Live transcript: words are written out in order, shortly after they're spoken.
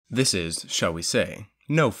This is, shall we say,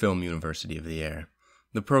 no film university of the air.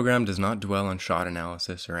 The program does not dwell on shot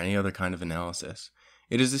analysis or any other kind of analysis.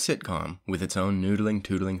 It is a sitcom with its own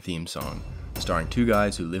noodling-toodling theme song, starring two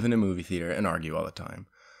guys who live in a movie theater and argue all the time.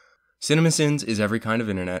 CinemaSins is every kind of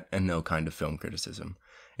internet and no kind of film criticism.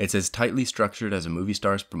 It's as tightly structured as a movie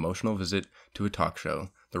star's promotional visit to a talk show,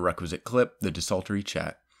 the requisite clip, the desultory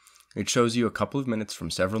chat. It shows you a couple of minutes from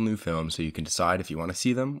several new films so you can decide if you want to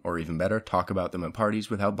see them, or even better, talk about them at parties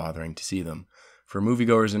without bothering to see them. For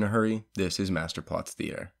moviegoers in a hurry, this is Masterplots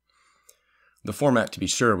Theater. The format, to be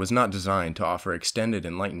sure, was not designed to offer extended,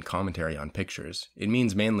 enlightened commentary on pictures. It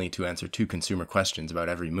means mainly to answer two consumer questions about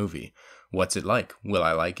every movie. What's it like? Will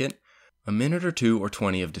I like it? A minute or 2 or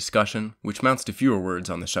 20 of discussion, which mounts to fewer words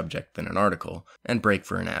on the subject than an article, and break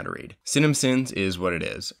for an ad read. CinemaSins is what it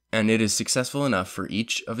is, and it is successful enough for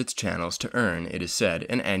each of its channels to earn, it is said,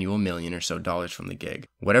 an annual $1 million or so from the gig.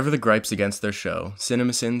 Whatever the gripes against their show,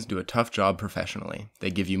 CinemaSins do a tough job professionally.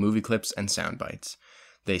 They give you movie clips and sound bites.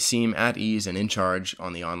 They seem at ease and in charge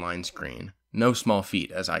on the online screen. No small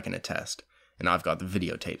feat, as I can attest, and I've got the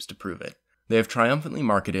videotapes to prove it. They have triumphantly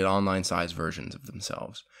marketed online-sized versions of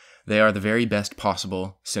themselves. They are the very best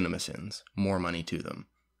possible CinemaSins. More money to them.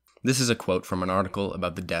 This is a quote from an article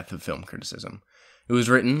about the death of film criticism. It was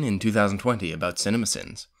written in 2020 about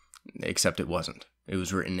CinemaSins. Except it wasn't. It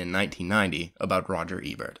was written in 1990 about Roger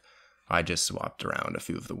Ebert. I just swapped around a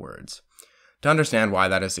few of the words. To understand why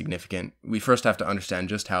that is significant, we first have to understand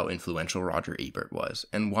just how influential Roger Ebert was,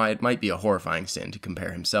 and why it might be a horrifying sin to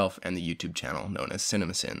compare himself and the YouTube channel known as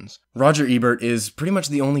CinemaSins. Roger Ebert is pretty much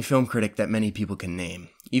the only film critic that many people can name.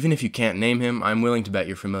 Even if you can't name him, I'm willing to bet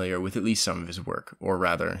you're familiar with at least some of his work, or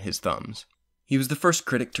rather, his thumbs. He was the first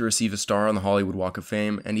critic to receive a star on the Hollywood Walk of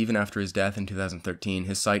Fame, and even after his death in 2013,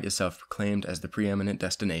 his site is self-proclaimed as the preeminent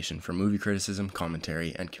destination for movie criticism,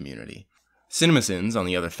 commentary, and community. CinemaSins, on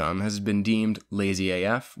the other thumb, has been deemed lazy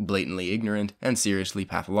AF, blatantly ignorant, and seriously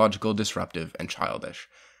pathological, disruptive, and childish.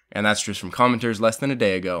 And that's just from commenters less than a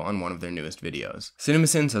day ago on one of their newest videos.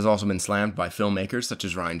 CinemaSins has also been slammed by filmmakers such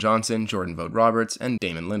as Rian Johnson, Jordan Vogt Roberts, and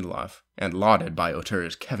Damon Lindelof, and lauded by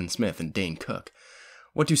auteurs Kevin Smith and Dane Cook.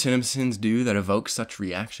 What do CinemaSins do that evokes such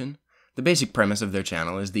reaction? The basic premise of their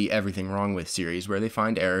channel is the Everything Wrong With series, where they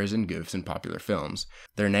find errors and goofs in popular films.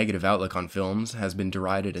 Their negative outlook on films has been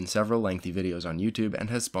derided in several lengthy videos on YouTube and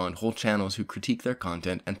has spawned whole channels who critique their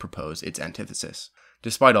content and propose its antithesis.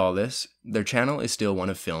 Despite all this, their channel is still one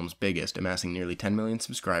of film's biggest, amassing nearly 10 million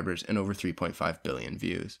subscribers and over 3.5 billion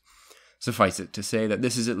views. Suffice it to say that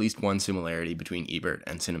this is at least one similarity between Ebert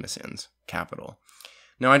and CinemaSins: capital.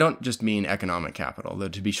 Now, I don't just mean economic capital, though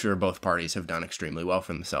to be sure both parties have done extremely well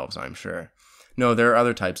for themselves, I'm sure. No, there are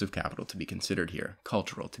other types of capital to be considered here,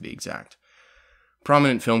 cultural to be exact.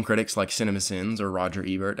 Prominent film critics like CinemaSins or Roger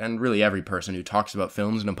Ebert, and really every person who talks about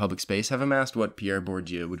films in a public space, have amassed what Pierre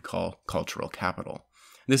Bourdieu would call cultural capital.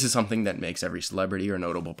 This is something that makes every celebrity or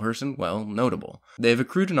notable person, well, notable. They have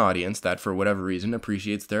accrued an audience that, for whatever reason,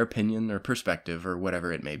 appreciates their opinion or perspective or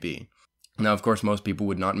whatever it may be. Now, of course, most people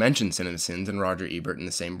would not mention CinemaSins and Roger Ebert in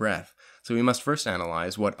the same breath, so we must first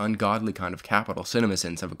analyze what ungodly kind of capital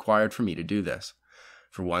CinemaSins have acquired for me to do this.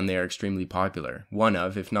 For one, they are extremely popular, one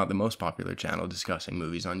of, if not the most popular channel discussing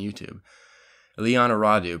movies on YouTube. Eliana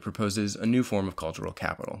Radu proposes a new form of cultural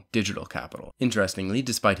capital, digital capital. Interestingly,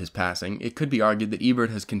 despite his passing, it could be argued that Ebert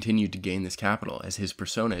has continued to gain this capital as his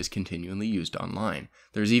persona is continually used online.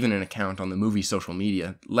 There's even an account on the movie social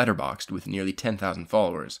media, Letterboxd, with nearly 10,000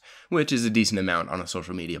 followers, which is a decent amount on a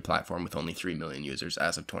social media platform with only 3 million users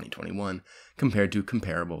as of 2021, compared to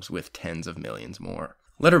comparables with tens of millions more.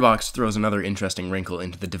 Letterboxd throws another interesting wrinkle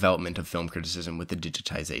into the development of film criticism with the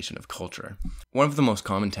digitization of culture. One of the most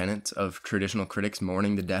common tenets of traditional critics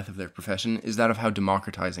mourning the death of their profession is that of how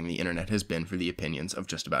democratizing the internet has been for the opinions of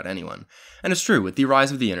just about anyone. And it's true, with the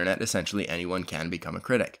rise of the internet, essentially anyone can become a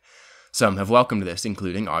critic. Some have welcomed this,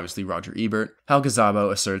 including, obviously, Roger Ebert. Helga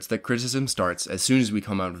Szabo asserts that criticism starts as soon as we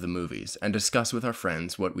come out of the movies, and discuss with our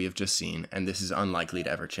friends what we have just seen, and this is unlikely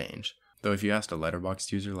to ever change. Though if you asked a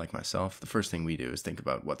Letterboxd user like myself, the first thing we do is think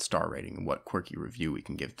about what star rating and what quirky review we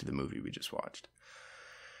can give to the movie we just watched.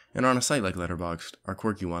 And on a site like Letterboxd, our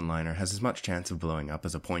quirky one-liner has as much chance of blowing up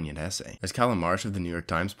as a poignant essay. As Callum Marsh of the New York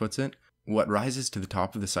Times puts it, what rises to the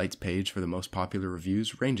top of the site's page for the most popular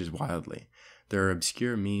reviews ranges wildly. There are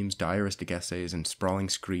obscure memes, diaristic essays, and sprawling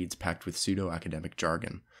screeds packed with pseudo-academic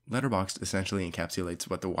jargon. Letterboxd essentially encapsulates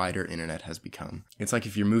what the wider internet has become. It's like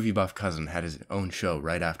if your movie buff cousin had his own show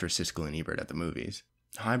right after Siskel and Ebert at the movies.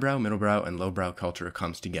 Highbrow, middlebrow, and lowbrow culture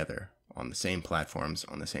comes together, on the same platforms,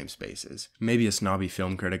 on the same spaces. Maybe a snobby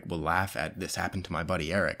film critic will laugh at "This Happened to My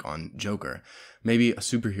Buddy Eric" on Joker. Maybe a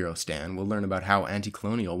superhero stan will learn about how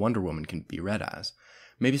anti-colonial Wonder Woman can be read as.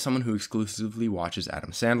 Maybe someone who exclusively watches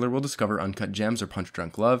Adam Sandler will discover Uncut Gems or Punch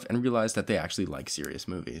Drunk Love and realize that they actually like serious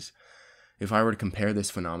movies. If I were to compare this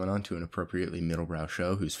phenomenon to an appropriately middlebrow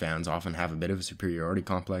show whose fans often have a bit of a superiority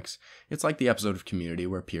complex, it's like the episode of Community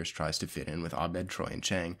where Pierce tries to fit in with Abed, Troy, and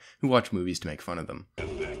Chang, who watch movies to make fun of them.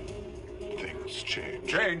 And then things change.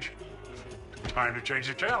 Change? Time to change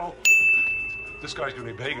the channel. This guy's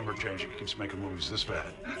gonna be begging for change if he keeps making movies this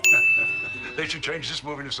bad. They should change this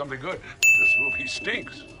movie to something good. This movie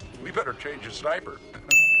stinks. We better change the sniper.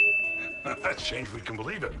 That's change we can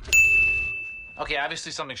believe in. Okay,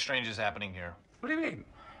 obviously something strange is happening here. What do you mean?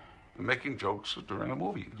 I'm making jokes during a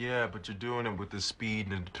movie. Yeah, but you're doing it with the speed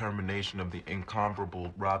and determination of the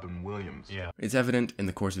incomparable Robin Williams. Yeah. It's evident in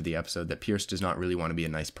the course of the episode that Pierce does not really want to be a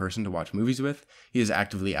nice person to watch movies with. He is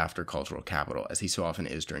actively after cultural capital, as he so often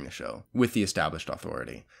is during the show, with the established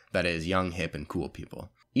authority. That is, young, hip, and cool people.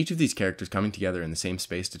 Each of these characters coming together in the same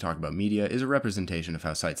space to talk about media is a representation of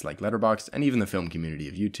how sites like Letterboxd and even the film community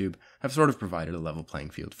of YouTube have sort of provided a level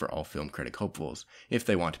playing field for all film critic hopefuls, if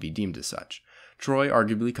they want to be deemed as such. Troy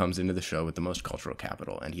arguably comes into the show with the most cultural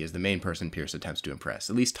capital, and he is the main person Pierce attempts to impress,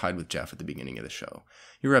 at least tied with Jeff at the beginning of the show.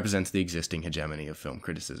 He represents the existing hegemony of film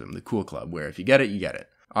criticism, the cool club, where if you get it, you get it.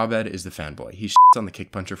 Abed is the fanboy. He shits on the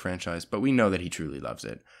Kick Puncher franchise, but we know that he truly loves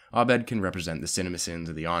it. Abed can represent the CinemaSins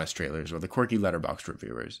or the Honest Trailers or the quirky Letterboxd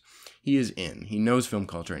reviewers. He is in. He knows film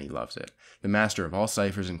culture and he loves it. The master of all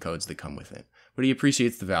ciphers and codes that come with it. But he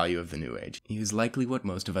appreciates the value of the new age. He is likely what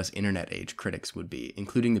most of us internet-age critics would be,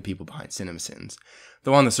 including the people behind CinemaSins.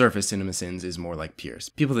 Though on the surface, CinemaSins is more like Pierce.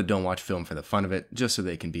 People that don't watch film for the fun of it, just so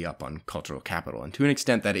they can be up on cultural capital. And to an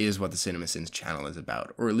extent, that is what the CinemaSins channel is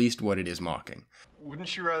about, or at least what it is mocking.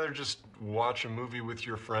 Wouldn't you rather just watch a movie with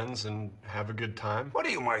your friends and have a good time? What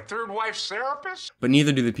are you, my third wife's therapist? But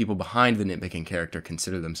neither do the people behind the nitpicking character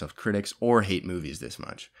consider themselves critics or hate movies this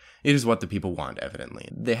much. It is what the people want, evidently.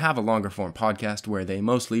 They have a longer form podcast where they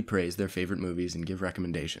mostly praise their favorite movies and give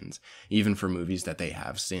recommendations, even for movies that they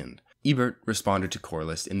have sinned. Ebert responded to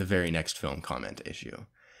Corliss in the very next film comment issue.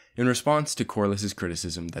 In response to Corliss's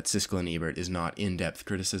criticism that Siskel and Ebert is not in-depth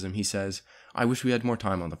criticism, he says, "I wish we had more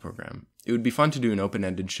time on the program. It would be fun to do an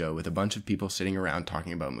open-ended show with a bunch of people sitting around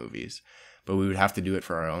talking about movies, but we would have to do it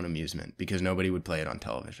for our own amusement because nobody would play it on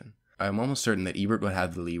television." I am almost certain that Ebert would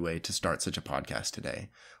have the leeway to start such a podcast today.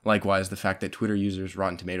 Likewise, the fact that Twitter users,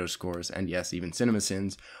 Rotten Tomatoes scores, and yes, even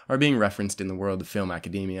CinemaSins are being referenced in the world of film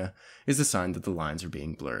academia is a sign that the lines are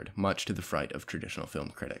being blurred, much to the fright of traditional film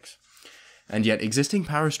critics. And yet, existing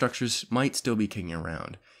power structures might still be kicking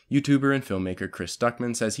around. YouTuber and filmmaker Chris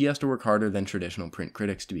Stuckman says he has to work harder than traditional print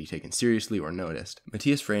critics to be taken seriously or noticed.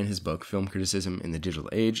 Matthias Frey in his book Film Criticism in the Digital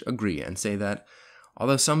Age agree and say that,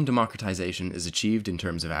 although some democratization is achieved in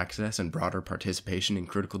terms of access and broader participation in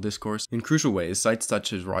critical discourse, in crucial ways, sites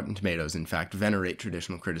such as Rotten Tomatoes in fact venerate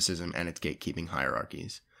traditional criticism and its gatekeeping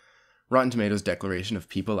hierarchies. Rotten Tomatoes' declaration of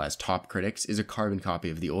people as top critics is a carbon copy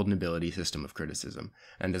of the old nobility system of criticism,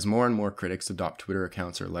 and as more and more critics adopt Twitter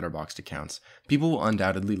accounts or Letterboxd accounts, people will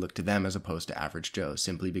undoubtedly look to them as opposed to Average Joe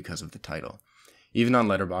simply because of the title. Even on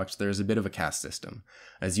Letterboxd, there is a bit of a caste system,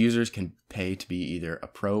 as users can pay to be either a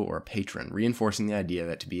pro or a patron, reinforcing the idea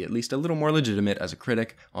that to be at least a little more legitimate as a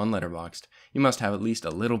critic on Letterboxd, you must have at least a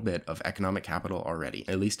little bit of economic capital already,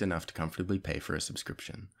 at least enough to comfortably pay for a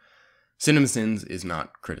subscription. CinemaSins is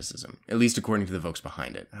not criticism, at least according to the folks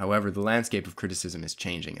behind it. However, the landscape of criticism is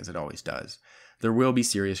changing, as it always does. There will be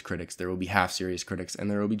serious critics, there will be half-serious critics,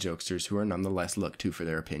 and there will be jokesters who are nonetheless looked to for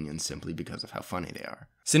their opinions simply because of how funny they are.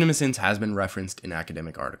 CinemaSins has been referenced in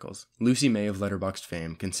academic articles. Lucy May of Letterboxd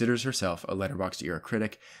fame considers herself a Letterboxd-era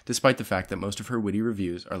critic, despite the fact that most of her witty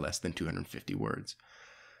reviews are less than 250 words.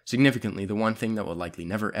 Significantly, the one thing that will likely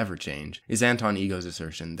never ever change is Anton Ego's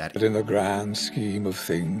assertion that in the grand scheme of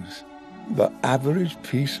things, the average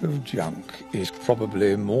piece of junk is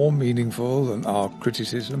probably more meaningful than our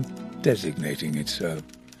criticism designating it so.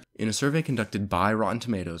 In a survey conducted by Rotten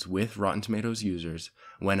Tomatoes with Rotten Tomatoes users,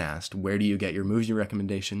 when asked, where do you get your movie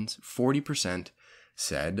recommendations, 40%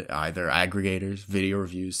 said either aggregators, video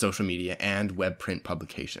reviews, social media, and web print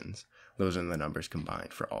publications. Those are the numbers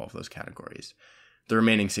combined for all of those categories. The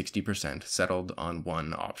remaining 60% settled on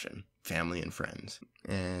one option, family and friends.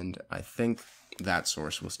 And I think that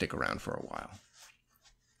source will stick around for a while.